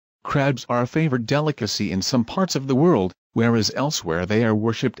Crabs are a favored delicacy in some parts of the world, whereas elsewhere they are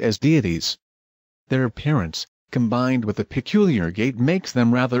worshipped as deities. Their appearance, combined with a peculiar gait, makes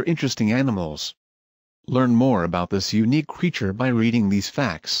them rather interesting animals. Learn more about this unique creature by reading these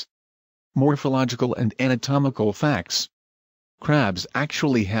facts. Morphological and anatomical facts. Crabs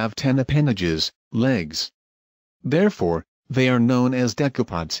actually have 10 appendages, legs. Therefore, they are known as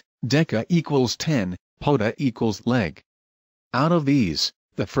decapods. Deca equals 10, poda equals leg. Out of these,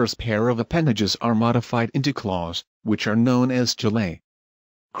 the first pair of appendages are modified into claws, which are known as chellae.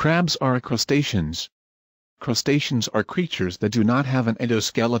 Crabs are crustaceans. Crustaceans are creatures that do not have an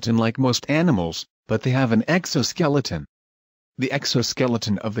endoskeleton like most animals, but they have an exoskeleton. The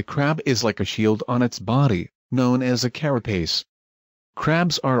exoskeleton of the crab is like a shield on its body, known as a carapace.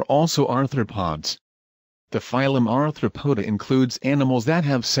 Crabs are also arthropods. The phylum Arthropoda includes animals that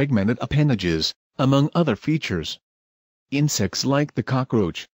have segmented appendages, among other features. Insects like the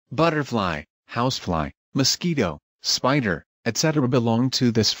cockroach, butterfly, housefly, mosquito, spider, etc. belong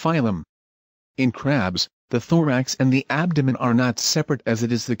to this phylum. In crabs, the thorax and the abdomen are not separate as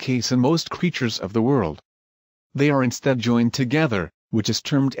it is the case in most creatures of the world. They are instead joined together, which is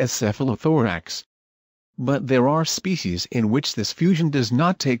termed as cephalothorax. But there are species in which this fusion does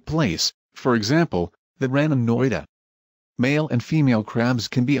not take place, for example, the Ranonoida. Male and female crabs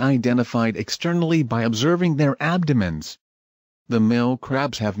can be identified externally by observing their abdomens. The male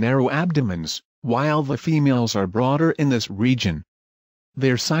crabs have narrow abdomens, while the females are broader in this region.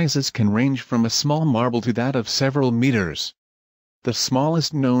 Their sizes can range from a small marble to that of several meters. The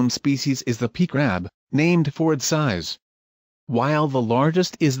smallest known species is the pea crab, named for its size, while the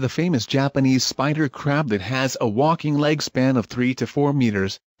largest is the famous Japanese spider crab that has a walking leg span of 3 to 4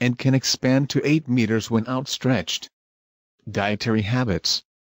 meters, and can expand to 8 meters when outstretched. Dietary habits.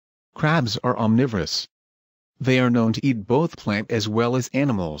 Crabs are omnivorous. They are known to eat both plant as well as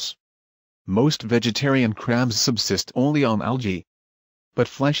animals. Most vegetarian crabs subsist only on algae. But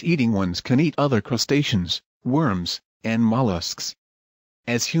flesh-eating ones can eat other crustaceans, worms, and mollusks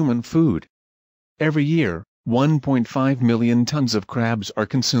as human food. Every year, 1.5 million tons of crabs are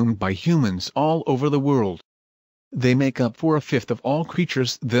consumed by humans all over the world. They make up 4/5 of all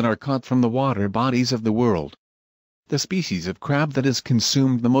creatures that are caught from the water bodies of the world. The species of crab that is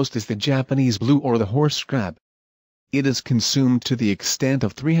consumed the most is the Japanese blue or the horse crab. It is consumed to the extent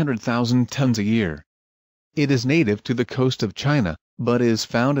of 300,000 tons a year. It is native to the coast of China, but is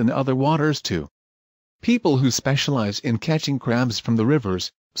found in other waters too. People who specialize in catching crabs from the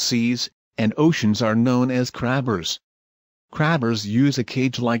rivers, seas, and oceans are known as crabbers. Crabbers use a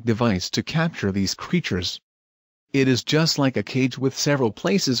cage-like device to capture these creatures. It is just like a cage with several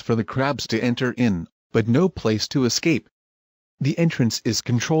places for the crabs to enter in, but no place to escape. The entrance is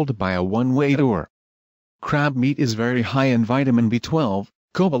controlled by a one-way door. Crab meat is very high in vitamin B12,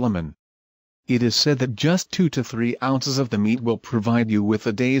 cobalamin. It is said that just 2 to 3 ounces of the meat will provide you with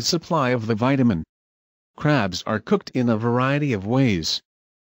a day's supply of the vitamin. Crabs are cooked in a variety of ways.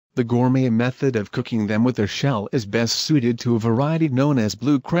 The gourmet method of cooking them with their shell is best suited to a variety known as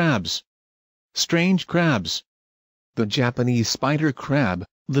blue crabs. Strange crabs. The Japanese spider crab,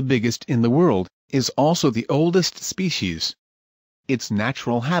 the biggest in the world, is also the oldest species. Its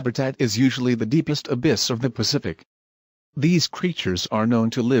natural habitat is usually the deepest abyss of the Pacific. These creatures are known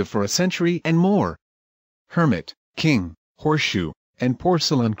to live for a century and more. Hermit, king, horseshoe, and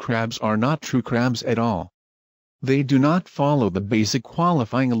porcelain crabs are not true crabs at all. They do not follow the basic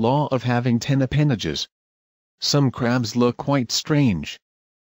qualifying law of having 10 appendages. Some crabs look quite strange.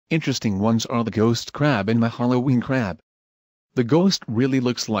 Interesting ones are the ghost crab and the Halloween crab. The ghost really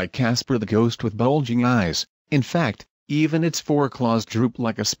looks like Casper the Ghost with bulging eyes, in fact, even its 4 claws droop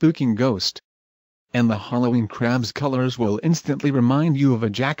like a spooking ghost. And the Halloween crab's colors will instantly remind you of a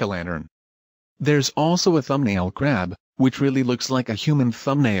jack-o'-lantern. There's also a thumbnail crab, which really looks like a human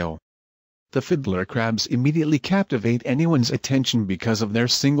thumbnail. The fiddler crabs immediately captivate anyone's attention because of their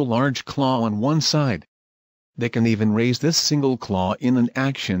single large claw on one side. They can even raise this single claw in an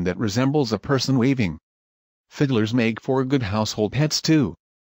action that resembles a person waving. Fiddlers make for good household pets too.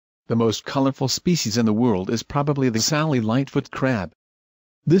 The most colorful species in the world is probably the Sally Lightfoot crab.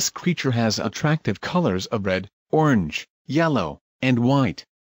 This creature has attractive colors of red, orange, yellow, and white.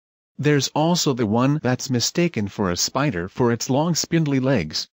 There's also the one that's mistaken for a spider for its long spindly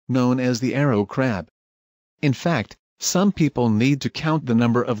legs, known as the arrow crab. In fact, some people need to count the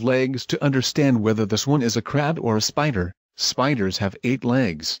number of legs to understand whether this one is a crab or a spider. Spiders have 8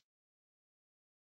 legs.